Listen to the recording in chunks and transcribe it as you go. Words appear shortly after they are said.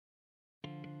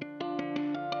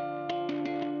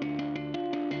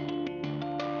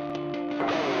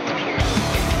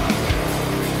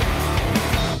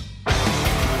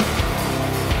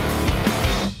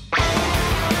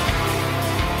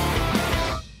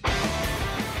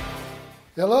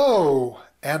Hello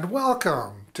and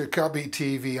welcome to KUBBY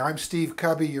TV. I'm Steve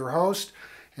Kubby, your host,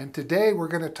 and today we're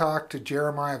going to talk to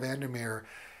Jeremiah Vandermeer,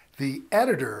 the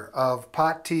editor of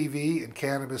Pot TV and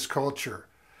Cannabis Culture.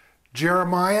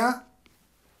 Jeremiah,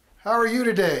 how are you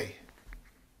today?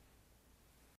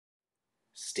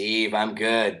 Steve, I'm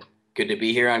good. Good to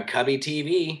be here on KUBBY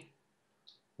TV.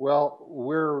 Well,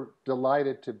 we're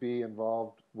delighted to be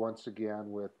involved once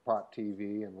again with Pot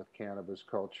TV and with Cannabis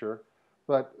Culture.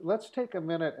 But let's take a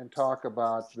minute and talk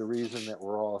about the reason that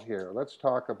we're all here. Let's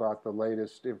talk about the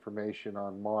latest information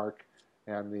on Mark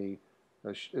and the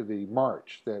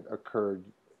march that occurred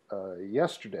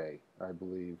yesterday, I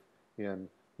believe, in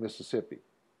Mississippi.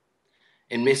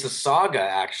 In Mississauga,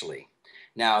 actually.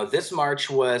 Now, this march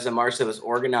was a march that was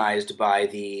organized by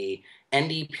the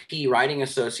NDP Riding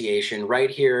Association right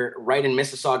here, right in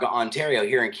Mississauga, Ontario,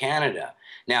 here in Canada.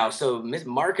 Now, so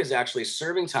Mark is actually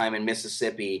serving time in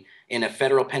Mississippi in a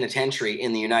federal penitentiary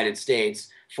in the United States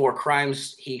for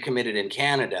crimes he committed in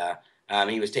Canada.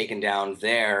 He was taken down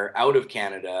there out of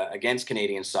Canada against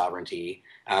Canadian sovereignty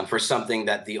for something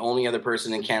that the only other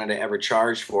person in Canada ever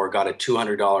charged for got a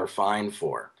 $200 fine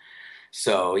for.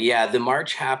 So, yeah, the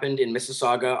march happened in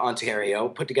Mississauga, Ontario,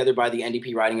 put together by the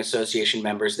NDP Riding Association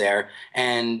members there.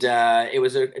 And it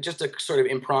was just a sort of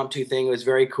impromptu thing. It was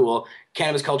very cool.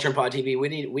 Cannabis Culture and Pod TV,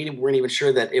 we weren't even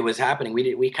sure that it was happening.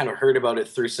 We kind of heard about it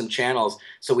through some channels,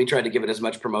 so we tried to give it as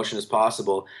much promotion as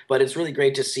possible. But it's really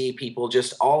great to see people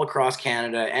just all across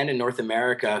Canada and in North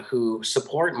America who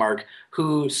support Mark,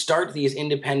 who start these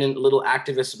independent little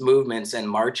activist movements and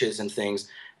marches and things.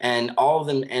 And all of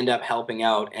them end up helping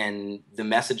out, and the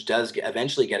message does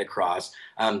eventually get across.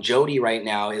 Jody right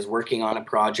now is working on a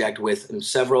project with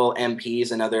several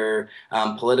MPs and other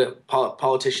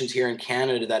politicians here in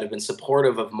Canada that have been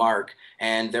supportive of Mark,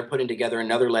 and they're putting together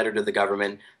another letter to the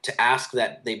government to ask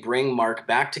that they bring Mark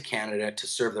back to Canada to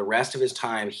serve the rest of his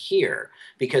time here,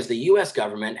 because the U.S.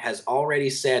 government has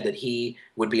already said that he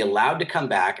would be allowed to come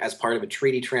back as part of a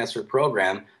treaty transfer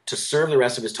program to serve the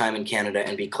rest of his time in Canada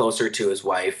and be closer to his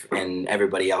wife and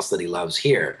everybody else that he loves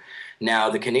here. Now,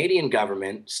 the Canadian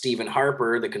government, Stephen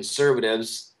Harper, the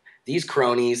Conservatives, these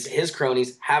cronies, his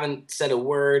cronies, haven't said a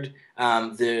word.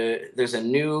 There's a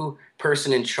new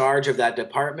person in charge of that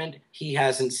department. He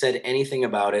hasn't said anything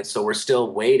about it, so we're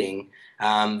still waiting.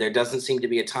 There doesn't seem to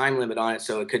be a time limit on it,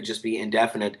 so it could just be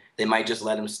indefinite. They might just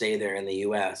let him stay there in the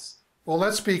U.S. Well,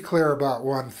 let's be clear about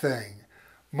one thing.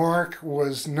 Mark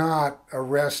was not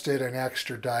arrested and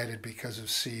extradited because of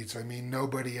seeds. I mean,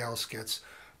 nobody else gets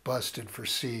busted for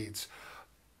seeds.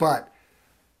 But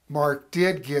Mark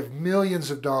did give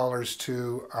millions of dollars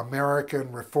to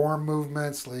American reform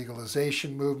movements,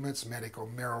 legalization movements, medical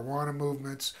marijuana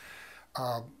movements,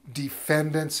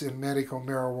 defendants in medical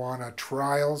marijuana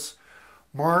trials.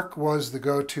 Mark was the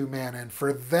go-to man, and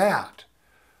for that,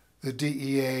 the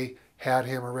DEA had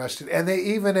him arrested. And they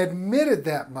even admitted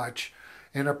that much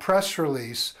in a press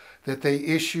release that they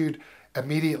issued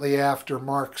immediately after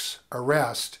Mark's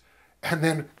arrest, and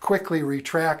then quickly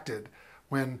retracted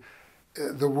when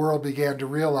the world began to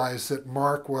realize that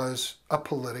Mark was a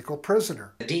political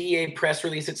prisoner. The DEA press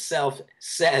release itself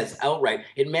says outright,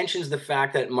 it mentions the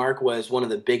fact that Mark was one of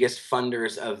the biggest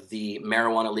funders of the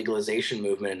marijuana legalization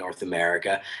movement in North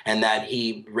America, and that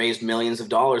he raised millions of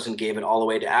dollars and gave it all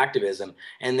away to activism.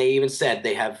 And they even said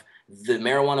the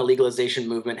marijuana legalization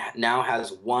movement now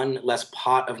has one less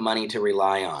pot of money to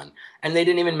rely on. And they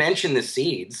didn't even mention the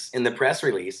seeds in the press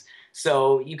release.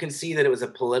 So you can see that it was a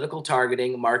political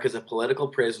targeting. Mark is a political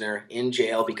prisoner in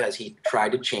jail because he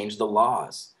tried to change the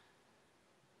laws.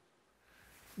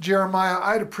 Jeremiah,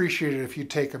 I'd appreciate it if you'd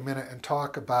take a minute and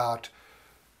talk about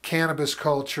Cannabis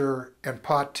Culture and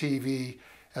Pot TV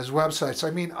as websites.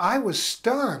 I mean, I was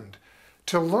stunned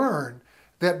to learn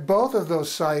that both of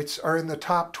those sites are in the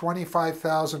top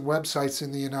 25,000 websites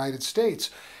in the United States,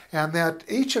 and that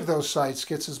each of those sites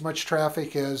gets as much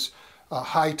traffic as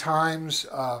High Times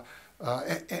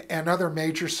and other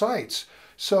major sites.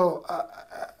 So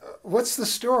what's the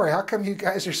story? How come you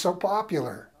guys are so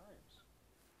popular?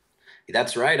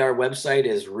 That's right. Our website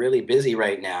is really busy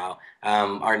right now.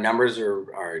 Our numbers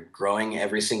are growing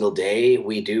every single day.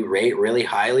 We do rate really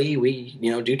highly. We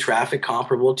do traffic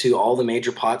comparable to all the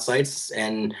major pot sites,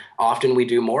 and often we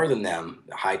do more than them.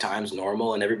 High Times,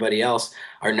 Normal, and everybody else.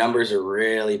 Our numbers are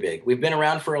really big. We've been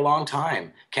around for a long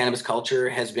time. Cannabis Culture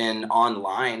has been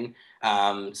online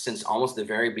since almost the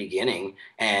very beginning,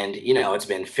 and it's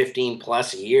been 15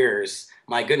 plus years.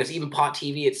 My goodness, even Pot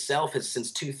TV itself has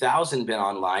since 2000 been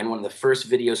online, one of the first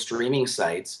video streaming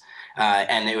sites,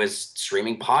 and it was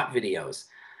streaming pot videos.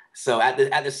 So at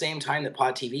the same time that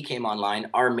Pot TV came online,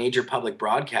 our major public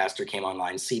broadcaster came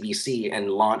online, CBC,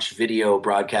 and launched video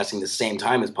broadcasting the same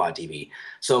time as Pot TV.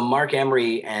 So Mark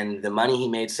Emery and the money he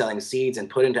made selling seeds and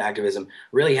put into activism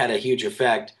really had a huge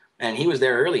effect, and he was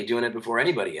there early doing it before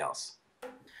anybody else.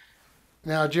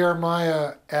 Now,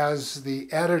 Jeremiah, as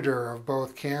the editor of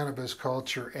both Cannabis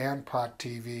Culture and Pot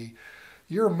TV,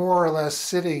 you're more or less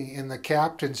sitting in the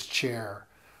captain's chair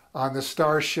on the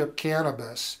Starship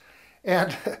Cannabis.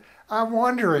 And I'm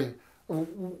wondering,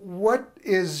 what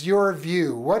is your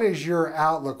view? What is your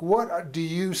outlook? What do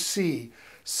you see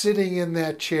sitting in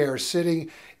that chair, sitting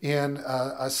in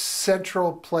a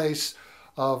central place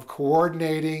of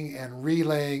coordinating and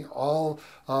relaying all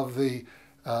of the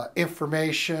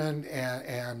information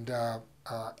and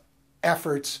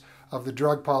efforts of the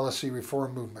drug policy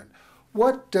reform movement?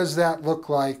 What does that look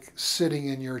like sitting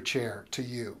in your chair to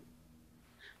you?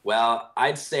 Well,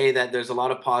 I'd say that there's a lot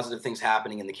of positive things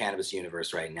happening in the cannabis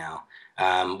universe right now.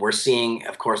 We're seeing,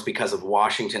 of course, because of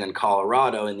Washington and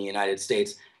Colorado in the United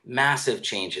States, massive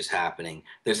changes happening.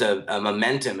 There's a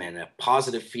momentum and a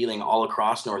positive feeling all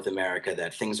across North America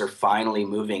that things are finally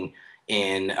moving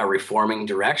in a reforming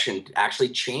direction, actually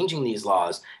changing these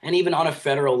laws. And even on a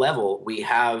federal level, we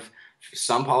have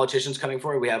some politicians coming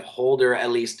forward. We have Holder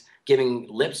at least giving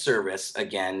lip service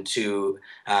again to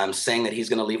saying that he's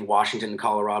going to leave Washington and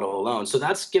Colorado alone. So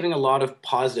that's giving a lot of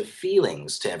positive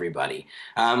feelings to everybody.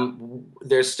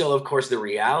 There's still, of course, the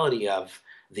reality of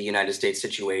the United States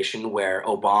situation where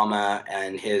Obama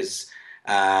and his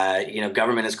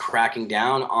government is cracking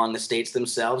down on the states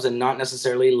themselves and not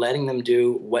necessarily letting them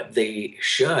do what they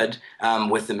should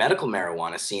with the medical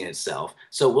marijuana scene itself.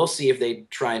 So we'll see if they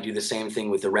try and do the same thing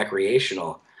with the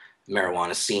recreational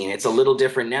marijuana scene. It's a little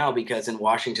different now because in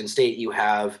Washington state you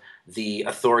have the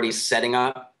authorities setting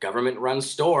up government-run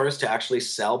stores to actually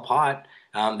sell pot.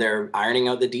 They're ironing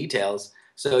out the details.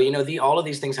 So, all of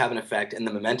these things have an effect, and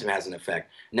the momentum has an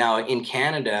effect. Now, in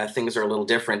Canada, things are a little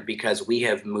different because we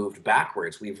have moved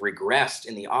backwards. We've regressed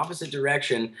in the opposite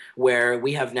direction where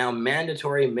we have now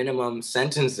mandatory minimum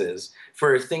sentences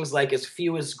for things like as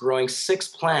few as growing 6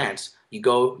 plants. You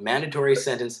go mandatory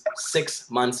sentence,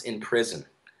 6 months in prison.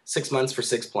 6 months for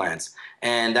 6 plants.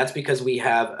 And that's because we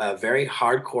have a very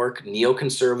hardcore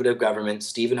neoconservative government,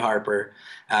 Stephen Harper.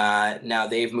 Now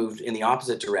they've moved in the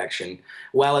opposite direction,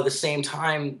 while at the same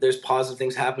time there's positive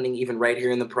things happening even right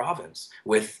here in the province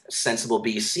with Sensible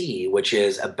BC, which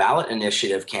is a ballot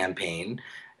initiative campaign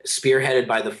spearheaded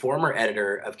by the former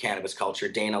editor of Cannabis Culture,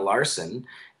 Dana Larson.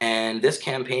 And this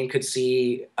campaign could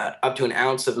see up to an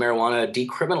ounce of marijuana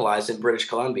decriminalized in British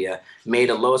Columbia, made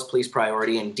a lowest police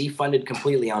priority, and defunded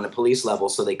completely on a police level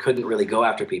so they couldn't really go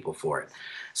after people for it.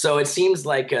 So it seems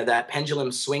like that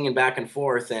pendulum swinging back and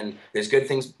forth, and there's good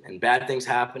things and bad things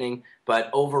happening,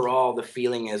 but overall the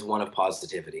feeling is one of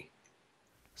positivity.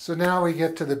 So now we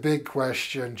get to the big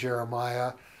question,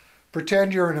 Jeremiah.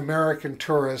 Pretend you're an American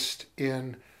tourist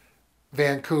in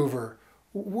Vancouver.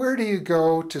 Where do you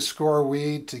go to score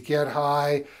weed, to get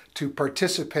high, to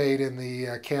participate in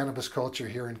the cannabis culture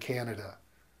here in Canada?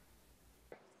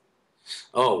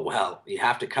 Oh, well, you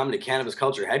have to come to Cannabis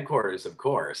Culture headquarters, of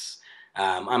course.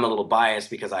 I'm a little biased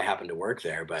because I happen to work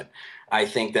there, but I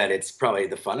think that it's probably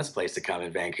the funnest place to come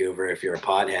in Vancouver if you're a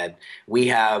pothead. We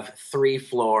have 3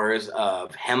 floors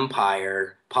of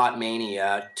Hempire, Pot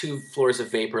Mania, 2 floors of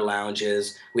vapor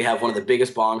lounges. We have one of the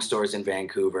biggest bong stores in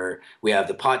Vancouver. We have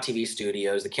the Pot TV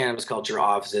studios, the Cannabis Culture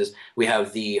offices. We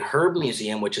have the Herb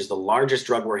Museum, which is the largest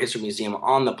drug war history museum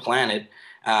on the planet.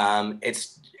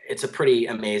 It's a pretty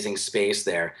amazing space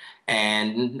there.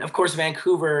 And of course,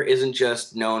 Vancouver isn't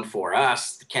just known for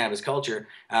us, the cannabis culture.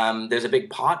 There's a big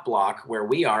pot block where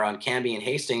we are on Cambie and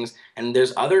Hastings, and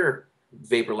there's other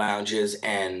vapor lounges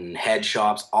and head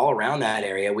shops all around that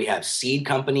area. We have seed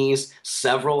companies,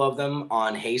 several of them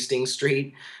on Hastings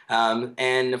Street.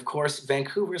 And of course,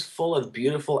 Vancouver's full of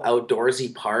beautiful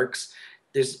outdoorsy parks.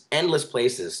 There's endless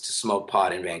places to smoke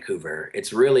pot in Vancouver.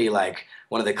 It's really like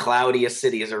one of the cloudiest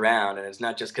cities around, and it's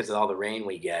not just because of all the rain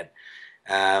we get.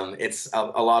 It's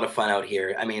a lot of fun out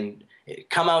here. I mean,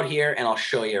 come out here and I'll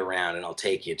show you around and I'll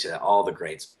take you to all the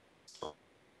great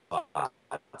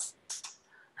spots.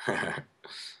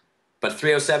 But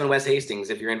 307 West Hastings,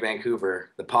 if you're in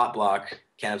Vancouver, the Pot Block,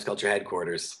 Cannabis Culture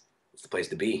headquarters, it's the place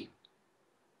to be.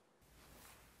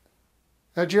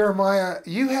 Now, Jeremiah,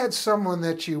 you had someone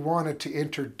that you wanted to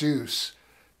introduce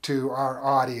to our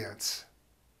audience.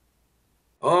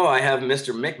 Oh, I have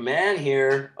Mr. McMahon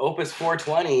here, Opus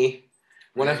 420,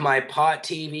 one of my Pot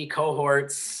TV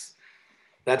cohorts.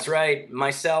 That's right.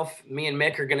 Myself, me and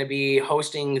Mick are going to be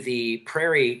hosting the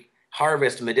Prairie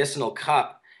Harvest Medicinal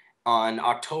Cup on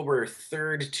October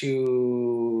 3rd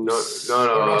to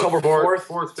no, October 4th,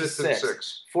 4th, 5th, and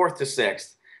 6th. 4th to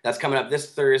 6th. That's coming up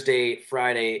this Thursday,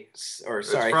 Friday, Friday,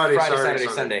 Saturday,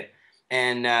 Sunday.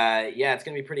 And yeah, it's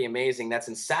going to be pretty amazing. That's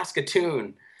in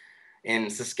Saskatoon, in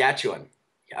Saskatchewan,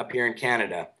 up here in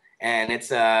Canada. And it's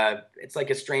like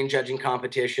a strain judging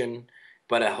competition,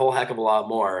 but a whole heck of a lot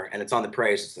more. And it's on the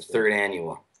Prairie. It's the 3rd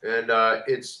annual. And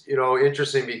it's, you know,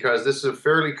 interesting because this is a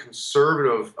fairly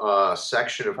conservative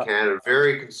section of Canada,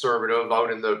 very conservative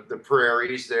out in the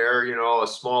prairies there, you know, a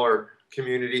smaller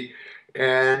community.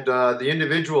 And the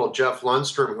individual, Jeff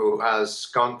Lundstrom, who has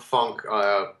Skunk Funk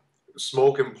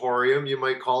Smoke Emporium, you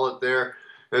might call it there,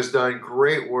 has done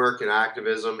great work in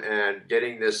activism and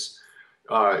getting this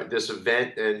this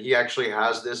event. And he actually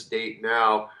has this date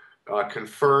now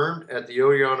confirmed at the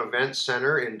Odeon Event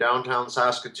Center in downtown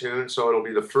Saskatoon. So it'll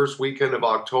be the first weekend of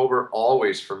October,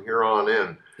 always from here on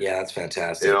in. Yeah, that's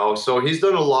fantastic. You know, so he's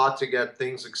done a lot to get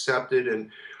things accepted, and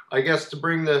I guess to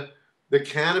bring the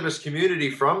cannabis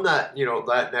community from that, you know,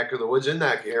 that neck of the woods in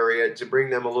that area, to bring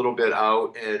them a little bit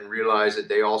out and realize that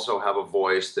they also have a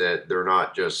voice, that they're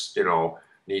not just, you know,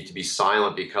 need to be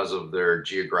silent because of their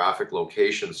geographic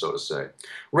location, so to say.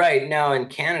 Right. Now in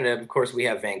Canada, of course, we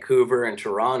have Vancouver and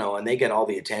Toronto, and they get all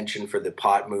the attention for the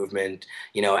pot movement,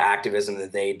 you know, activism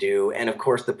that they do. And of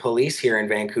course, the police here in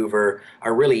Vancouver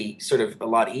are really sort of a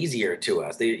lot easier to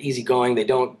us. They're easygoing. They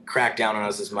don't crack down on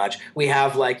us as much. We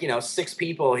have, like, you know, 6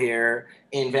 people here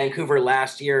in Vancouver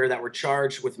last year that were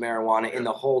charged with marijuana in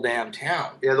the whole damn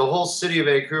town. Yeah, the whole city of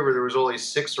Vancouver, there was only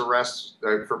 6 arrests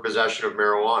for possession of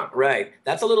marijuana. Right.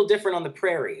 That's a little different on the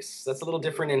prairies. That's a little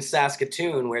different in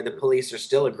Saskatoon, where the police are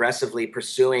still aggressively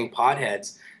pursuing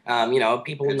potheads. You know,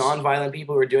 people, nonviolent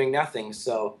people who are doing nothing.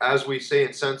 So, as we say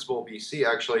in Sensible BC,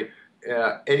 actually,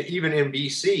 and even in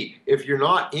BC, if you're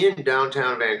not in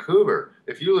downtown Vancouver,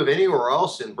 if you live anywhere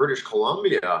else in British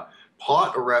Columbia,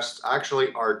 pot arrests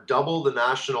actually are double the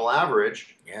national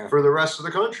average for the rest of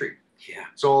the country. Yeah.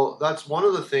 So that's one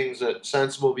of the things that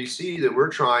Sensible BC that we're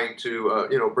trying to,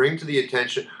 you know, bring to the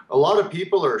attention. A lot of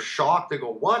people are shocked. They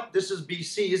go, "What? This is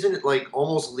BC? Isn't it like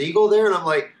almost legal there?" And I'm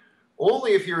like,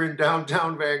 only if you're in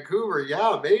downtown Vancouver,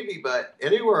 yeah, maybe, but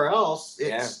anywhere else,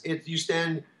 you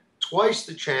stand twice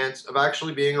the chance of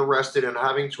actually being arrested and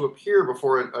having to appear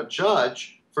before a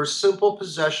judge for simple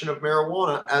possession of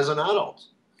marijuana as an adult.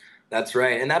 That's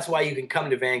right. And that's why you can come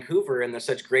to Vancouver, and there's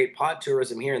such great pot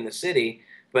tourism here in the city,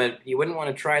 but you wouldn't want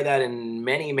to try that in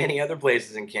many, many other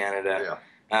places in Canada.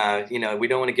 Yeah. You know, we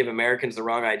don't want to give Americans the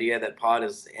wrong idea that pot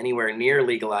is anywhere near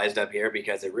legalized up here,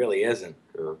 because it really isn't.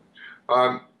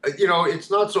 Yeah. You know,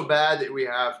 it's not so bad that we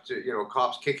have to, you know,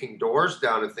 cops kicking doors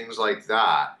down and things like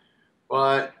that,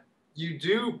 but you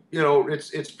do, you know,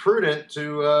 it's prudent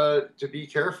to be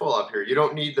careful up here. You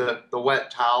don't need the wet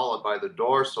towel by the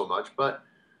door so much, but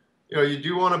you know, you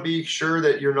do want to be sure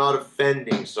that you're not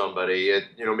offending somebody.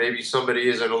 You know, maybe somebody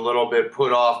isn't a little bit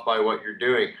put off by what you're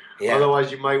doing. Yeah. Otherwise,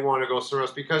 you might want to go somewhere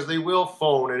else, because they will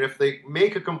phone, and if they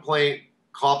make a complaint,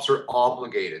 cops are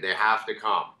obligated. They have to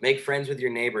come. Make friends with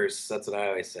your neighbors. That's what I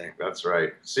always say. That's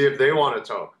right. See if they want to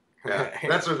talk. Yeah.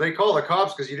 That's what they call the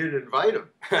cops, because you didn't invite them.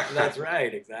 That's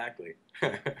right. Exactly.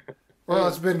 Well,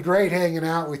 it's been great hanging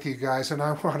out with you guys, and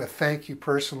I want to thank you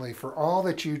personally for all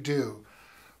that you do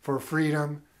for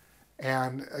freedom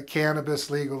and cannabis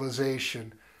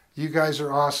legalization. You guys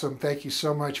are awesome. Thank you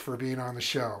so much for being on the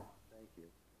show. Thank you.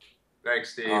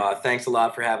 Thanks, Steve. Thanks a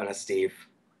lot for having us, Steve.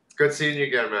 It's good seeing you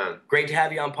again, man. Great to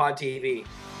have you on Pod TV.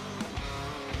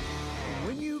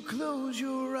 When you close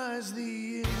your eyes,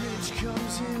 the image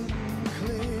comes in.